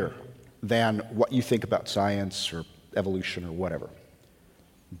much bigger than what you think about science or evolution or whatever.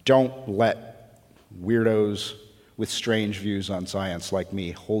 Don't let weirdos with strange views on science like me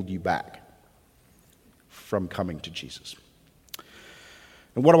hold you back from coming to Jesus.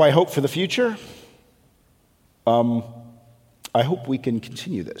 And what do I hope for the future? I hope we can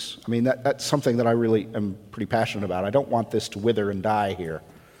continue this. I mean, that's something that I really am pretty passionate about. I don't want this to wither and die here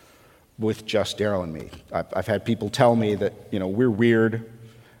with just Darrel and me. I've had people tell me that, we're weird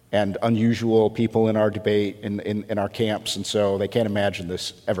and unusual people in our debate, in our camps, and so they can't imagine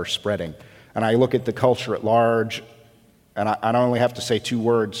this ever spreading. And I look at the culture at large, and I only have to say two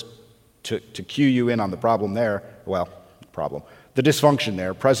words to cue you in on the problem there. Well, the dysfunction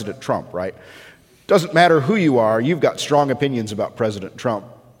there, President Trump, right? Doesn't matter who you are, you've got strong opinions about President Trump,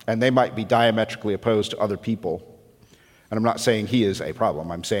 and they might be diametrically opposed to other people. And I'm not saying he is a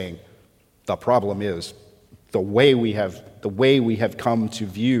problem. I'm saying the problem is the way we have come to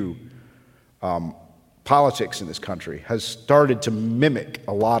view politics in this country has started to mimic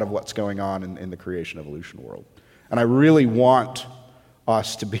a lot of what's going on in the creation evolution world. And I really want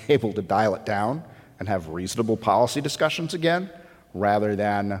us to be able to dial it down and have reasonable policy discussions again, rather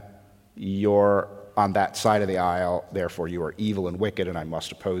than you're on that side of the aisle, therefore you are evil and wicked, and I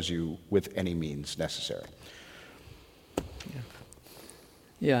must oppose you with any means necessary.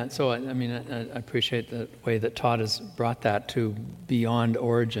 Yeah, so I appreciate the way that Todd has brought that to beyond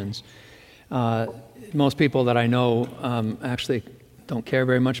origins. Most people that I know actually don't care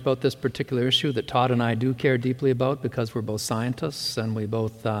very much about this particular issue that Todd and I do care deeply about, because we're both scientists and we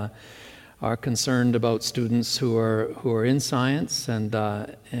both are concerned about students who are in science, and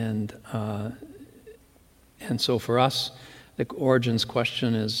so for us, the origins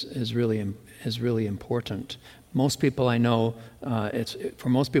question is really important. Most people I know, it's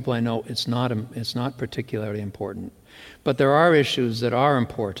not particularly important, but there are issues that are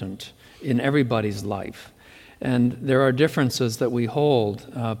important in everybody's life, and there are differences that we hold.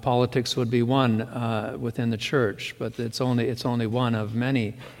 Politics would be one within the church, but it's only one of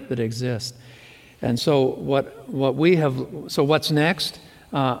many that exist. And so what's next?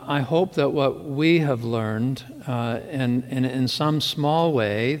 I hope that what we have learned, and in some small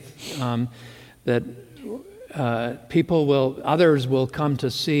way, that others will come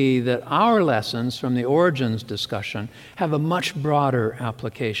to see that our lessons from the origins discussion have a much broader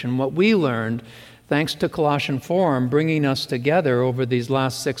application. What we learned, thanks to Colossian Forum, bringing us together over these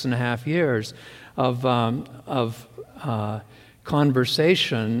last 6.5 years of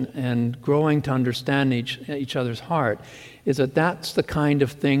conversation and growing to understand each other's heart, is that that's the kind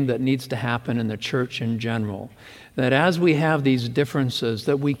of thing that needs to happen in the church in general. That as we have these differences,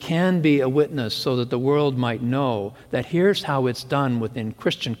 that we can be a witness so that the world might know that here's how it's done within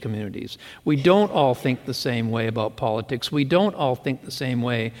Christian communities. We don't all think the same way about politics. We don't all think the same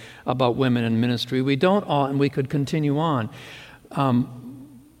way about women in ministry. We don't all, and we could continue on.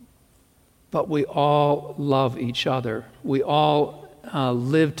 But we all love each other. We all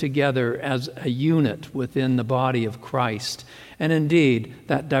live together as a unit within the body of Christ. And indeed,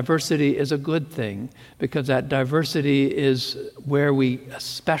 that diversity is a good thing, because that diversity is where we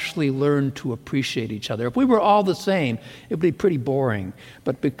especially learn to appreciate each other. If we were all the same, it would be pretty boring.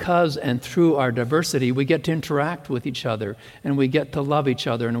 But because and through our diversity, we get to interact with each other, and we get to love each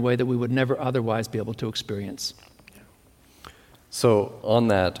other in a way that we would never otherwise be able to experience. So on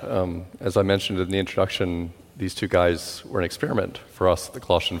that, as I mentioned in the introduction, these two guys were an experiment for us at the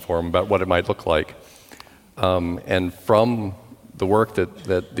Colossian Forum about what it might look like. And from the work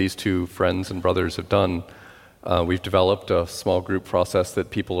that these two friends and brothers have done, we've developed a small group process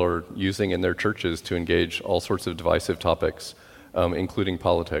that people are using in their churches to engage all sorts of divisive topics, including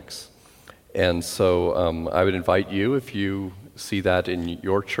politics. And so I would invite you, if you see that in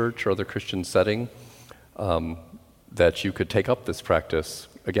your church or other Christian setting, that you could take up this practice,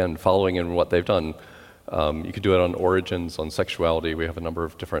 again, following in what they've done. You could do it on origins, on sexuality. We have a number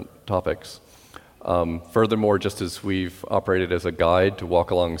of different topics. Furthermore, just as we've operated as a guide to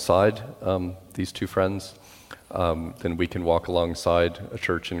walk alongside these two friends, then we can walk alongside a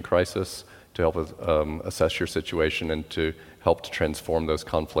church in crisis to help assess your situation and to help to transform those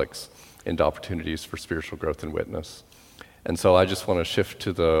conflicts into opportunities for spiritual growth and witness. And so I just want to shift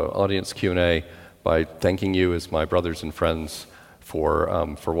to the audience Q&A by thanking you as my brothers and friends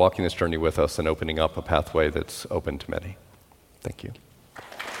for walking this journey with us and opening up a pathway that's open to many. Thank you.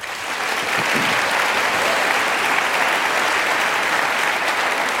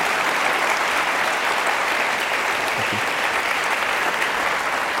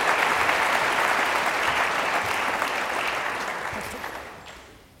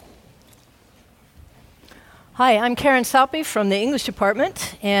 Hi, I'm Karen Salpe from the English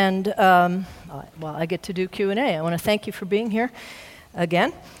department, and I get to do Q&A. I want to thank you for being here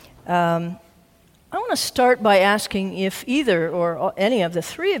again. I want to start by asking if either or any of the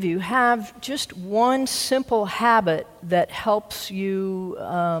three of you have just one simple habit that helps you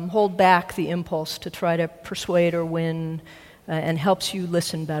hold back the impulse to try to persuade or win and helps you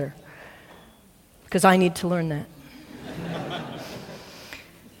listen better. Because I need to learn that.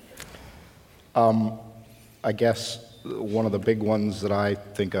 I guess one of the big ones that I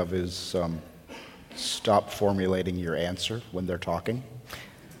think of is stop formulating your answer when they're talking.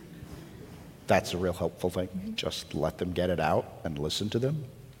 That's a real helpful thing. Just let them get it out and listen to them,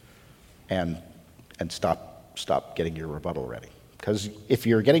 and stop getting your rebuttal ready. Because if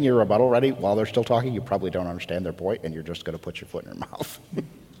you're getting your rebuttal ready while they're still talking, you probably don't understand their point, and you're just going to put your foot in your mouth.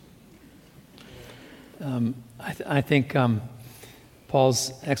 I think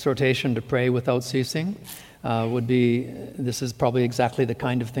Paul's exhortation to pray without ceasing would be, this is probably exactly the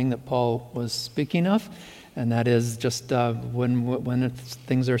kind of thing that Paul was speaking of, and that is just when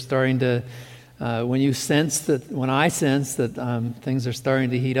things are starting to, when I sense that things are starting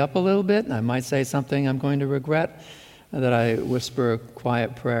to heat up a little bit, and I might say something I'm going to regret, that I whisper a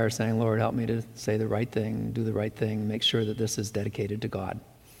quiet prayer saying, Lord, help me to say the right thing, do the right thing, make sure that this is dedicated to God.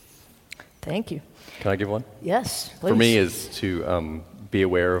 Thank you. Can I give one? Yes, please. For me is to be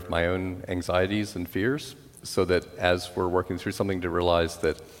aware of my own anxieties and fears, so that as we're working through something, to realize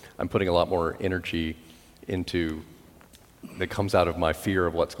that I'm putting a lot more energy into that comes out of my fear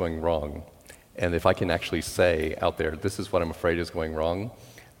of what's going wrong. And if I can actually say out there, this is what I'm afraid is going wrong,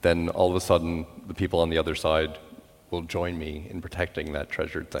 then all of a sudden the people on the other side will join me in protecting that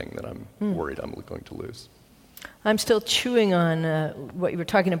treasured thing that I'm worried I'm going to lose. I'm still chewing on what you were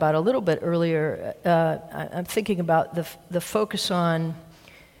talking about a little bit earlier. I'm thinking about the focus on,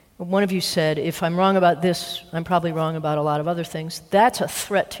 one of you said, if I'm wrong about this, I'm probably wrong about a lot of other things. That's a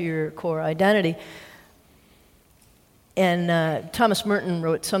threat to your core identity. And Thomas Merton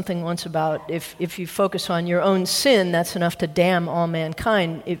wrote something once about if you focus on your own sin, that's enough to damn all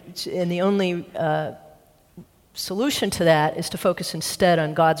mankind. And the only solution to that is to focus instead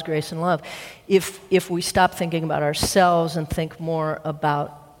on God's grace and love. If we stop thinking about ourselves and think more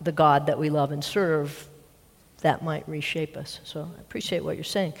about the God that we love and serve, that might reshape us. So I appreciate what you're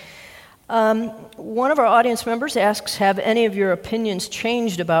saying. One of our audience members asks, have any of your opinions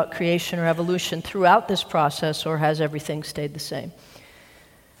changed about creation or evolution throughout this process, or has everything stayed the same?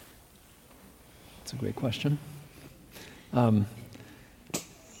 That's a great question. About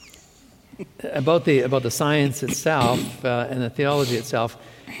the science itself and the theology itself,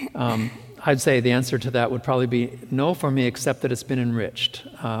 I'd say the answer to that would probably be no for me, except that it's been enriched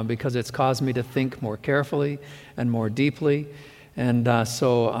because it's caused me to think more carefully and more deeply. And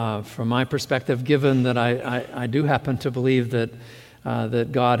so from my perspective, given that I do happen to believe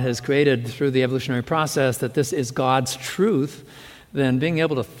that God has created through the evolutionary process, that this is God's truth, then being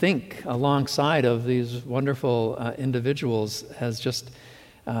able to think alongside of these wonderful individuals has just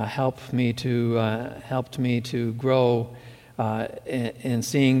helped me to grow in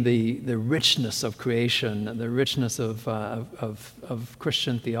seeing the richness of creation, the richness of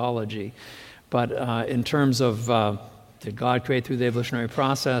Christian theology. But in terms of did God create through the evolutionary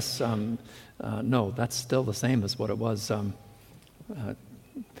process? No, that's still the same as what it was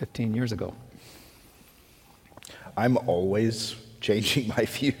 15 years ago. I'm always changing my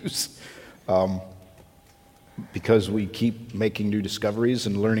views. Because we keep making new discoveries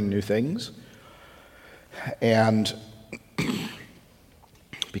and learning new things. And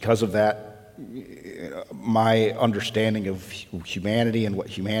because of that, my understanding of humanity and what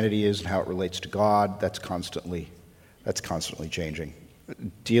humanity is and how it relates to God, that's constantly changing.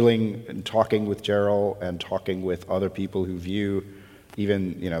 dealing and talking with Darrel and talking with other people who view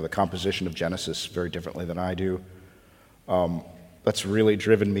even, the composition of Genesis very differently than I do, that's really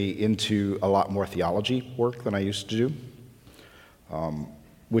driven me into a lot more theology work than I used to do,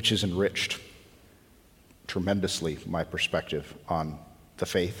 which has enriched tremendously my perspective on the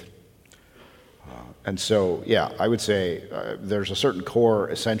faith. And so, I would say there's a certain core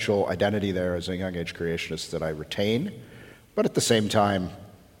essential identity there as a young age creationist that I retain, but at the same time,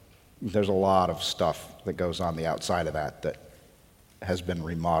 there's a lot of stuff that goes on the outside of that has been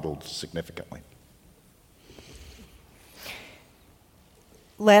remodeled significantly.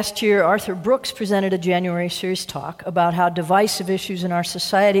 Last year, Arthur Brooks presented a January series talk about how divisive issues in our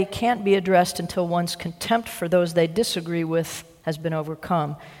society can't be addressed until one's contempt for those they disagree with has been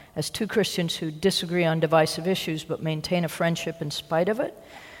overcome. As two Christians who disagree on divisive issues but maintain a friendship in spite of it,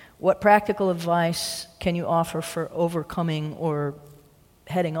 what practical advice can you offer for overcoming or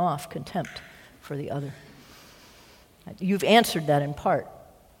heading off contempt for the other? You've answered that in part.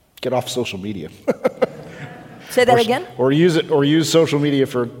 Get off social media. Say that again? Or use social media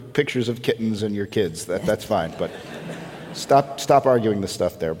for pictures of kittens and your kids. That's fine, but stop arguing this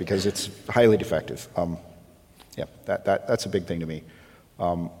stuff there because it's highly defective. That's a big thing to me.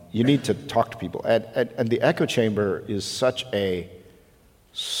 You need to talk to people, and the echo chamber is such a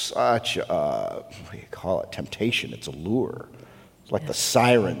what do you call it? Temptation. It's a lure. It's like the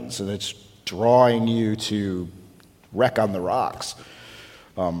sirens, and it's drawing you to wreck on the rocks.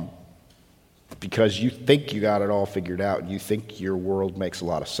 Because you think you got it all figured out, and you think your world makes a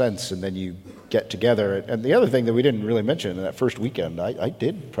lot of sense, and then you get together. And the other thing that we didn't really mention in that first weekend, I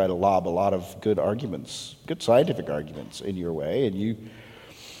did try to lob a lot of good arguments, good scientific arguments in your way, and you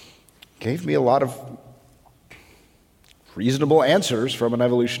gave me a lot of reasonable answers from an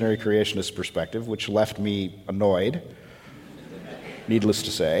evolutionary creationist perspective, which left me annoyed, needless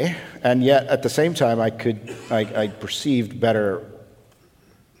to say. And yet, at the same time, I perceived better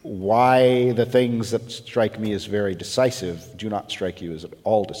why the things that strike me as very decisive do not strike you as at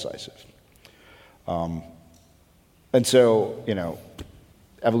all decisive. And so,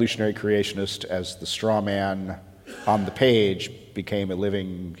 evolutionary creationist as the straw man on the page became a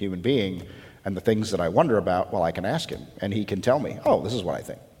living human being, and the things that I wonder about, well, I can ask him, and he can tell me, oh, this is what I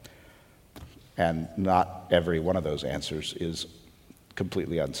think. And not every one of those answers is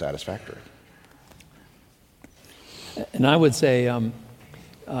completely unsatisfactory. And I would say, in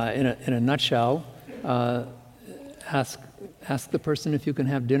a nutshell, ask the person if you can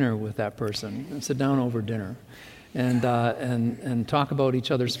have dinner with that person, and sit down over dinner, and talk about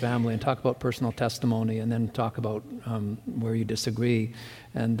each other's family, and talk about personal testimony, and then talk about where you disagree,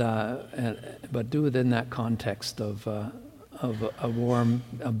 but do it in that context of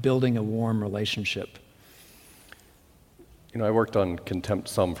building a warm relationship. I worked on contempt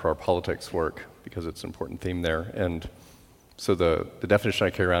some for our politics work because it's an important theme there, and so the definition I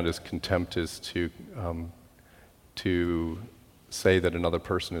carry around is contempt is to say that another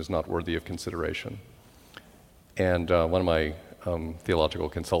person is not worthy of consideration. And one of my theological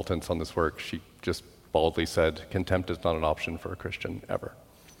consultants on this work, she just baldly said, contempt is not an option for a Christian ever.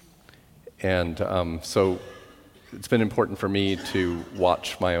 And so it's been important for me to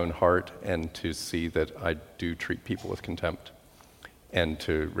watch my own heart and to see that I do treat people with contempt and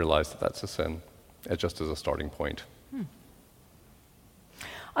to realize that that's a sin, just as a starting point.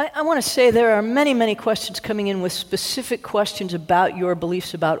 I want to say there are many, many questions coming in with specific questions about your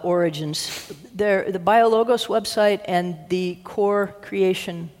beliefs about origins. The BioLogos website and the Core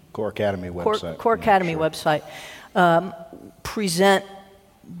Academy website. Core Academy website present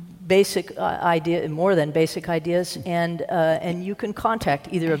basic more than basic ideas, and you can contact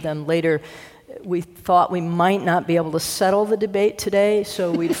either of them later. We thought we might not be able to settle the debate today,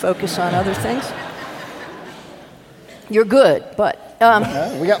 so we'd focus on other things. You're good, but...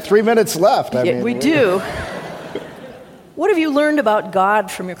 we got 3 minutes left. We do. What have you learned about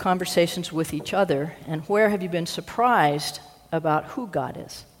God from your conversations with each other, and where have you been surprised about who God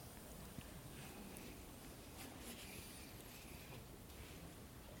is?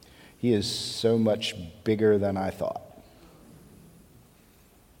 He is so much bigger than I thought.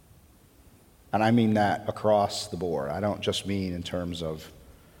 And I mean that across the board. I don't just mean in terms of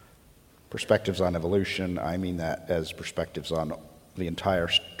perspectives on evolution. I mean that as perspectives on the entire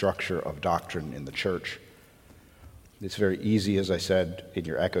structure of doctrine in the church. It's very easy, as I said, in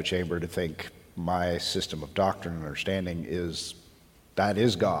your echo chamber to think my system of doctrine and understanding is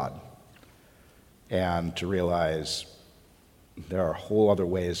God. And to realize there are whole other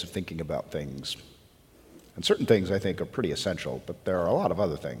ways of thinking about things. And certain things I think are pretty essential, but there are a lot of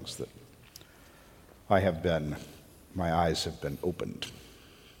other things that I have been my eyes have been opened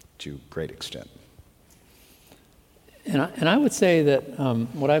to great extent. And I would say that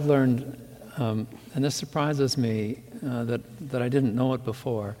what I've learned, and this surprises me, that I didn't know it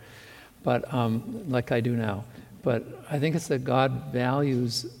before, but like I do now, but I think it's that God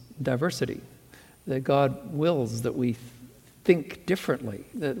values diversity, that God wills that we think differently.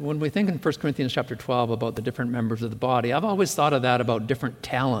 That when we think in 1 Corinthians chapter 12 about the different members of the body, I've always thought of that about different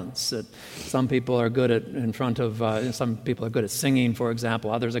talents. That some people are good at some people are good at singing, for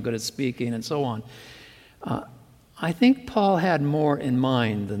example, others are good at speaking, and so on. I think Paul had more in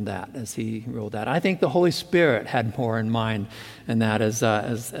mind than that as he wrote that. I think the Holy Spirit had more in mind than that as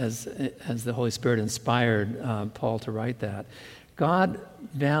the Holy Spirit inspired Paul to write that. God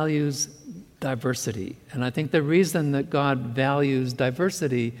values diversity. And I think the reason that God values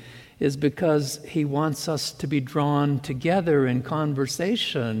diversity is because he wants us to be drawn together in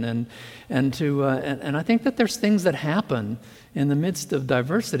conversation and I think that there's things that happen in the midst of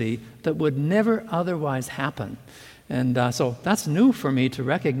diversity that would never otherwise happen. And so that's new for me to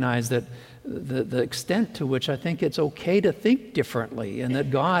recognize that the extent to which I think it's okay to think differently and that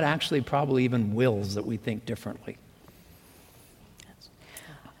God actually probably even wills that we think differently.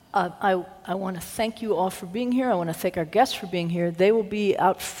 I want to thank you all for being here. I want to thank our guests for being here. They will be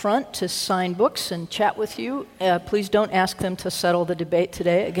out front to sign books and chat with you. Please don't ask them to settle the debate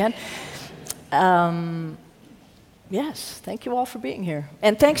today again. Yes, thank you all for being here.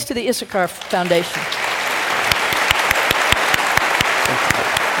 And thanks to the Issachar Foundation.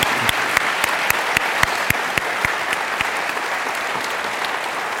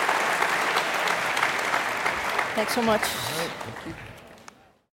 Thanks so much. All right, thank you.